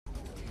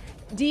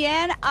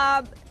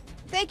Deanne,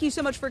 thank you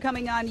so much for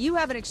coming on. You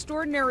have an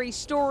extraordinary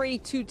story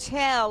to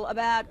tell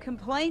about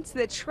complaints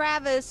that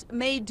Travis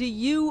made to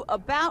you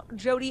about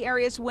Jodi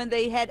Arias when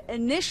they had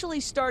initially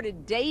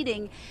started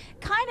dating,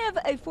 kind of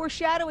a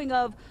foreshadowing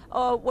of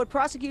what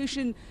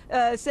prosecution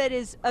said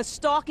is a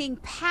stalking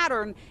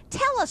pattern.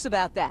 Tell us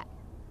about that.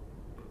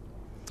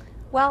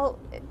 Well,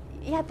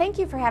 yeah, thank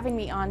you for having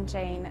me on,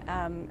 Jane.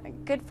 A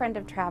good friend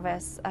of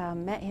Travis,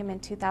 met him in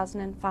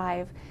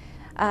 2005.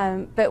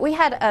 But we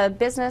had a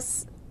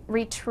business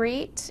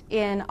retreat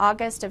in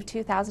August of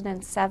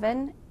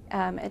 2007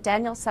 at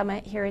Daniel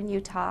Summit here in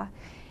Utah.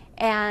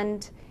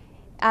 And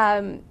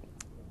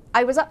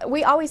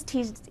we always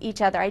teased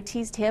each other. I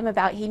teased him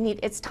about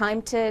it's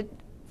time to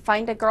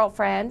find a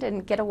girlfriend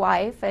and get a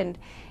wife, and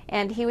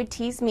he would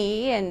tease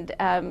me, and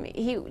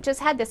he just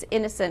had this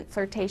innocent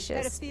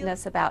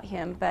flirtatiousness about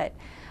him. But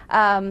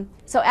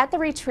so at the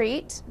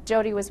retreat,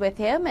 Jodi was with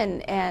him,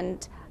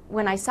 and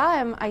when I saw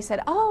him, I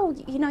said, "Oh,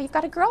 you've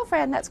got a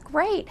girlfriend. That's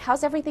great.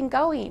 How's everything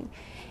going?"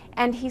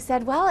 And he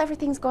said, "Well,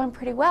 everything's going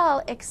pretty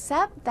well,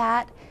 except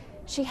that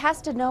she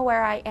has to know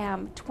where I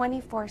am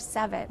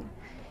 24/7.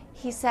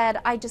 He said,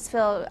 I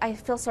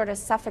feel sort of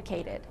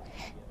suffocated."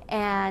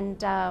 And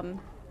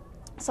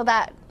so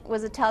that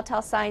was a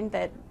telltale sign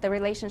that the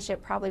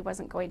relationship probably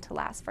wasn't going to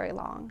last very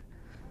long.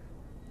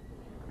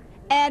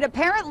 And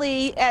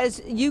apparently,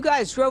 as you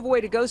guys drove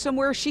away to go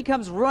somewhere, she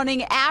comes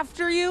running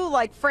after you,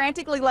 like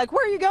frantically, like,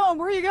 "Where are you going?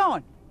 Where are you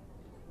going?"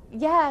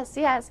 Yes,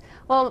 yes.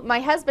 Well, my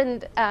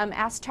husband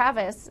asked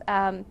Travis,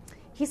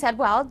 he said,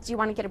 "Well, do you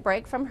want to get a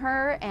break from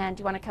her, and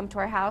do you want to come to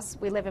our house?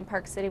 We live in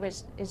Park City, which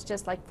is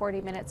just like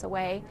 40 minutes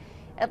away.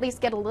 At least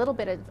get a little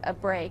bit of a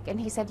break."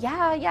 And he said,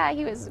 yeah,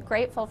 he was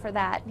grateful for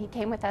that. And he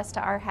came with us to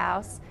our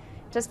house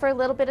just for a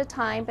little bit of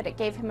time, but it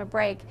gave him a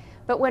break.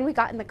 But when we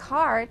got in the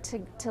car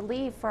to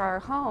leave for our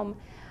home,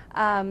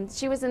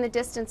 she was in the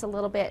distance a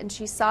little bit, and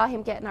she saw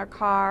him get in our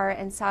car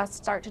and saw us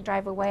start to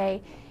drive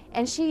away.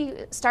 And she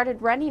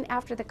started running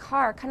after the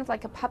car, kind of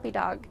like a puppy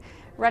dog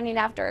running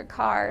after a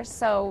car.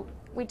 So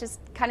we just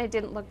kind of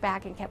didn't look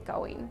back and kept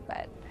going,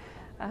 but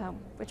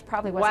which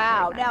probably wasn't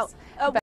very nice. Now,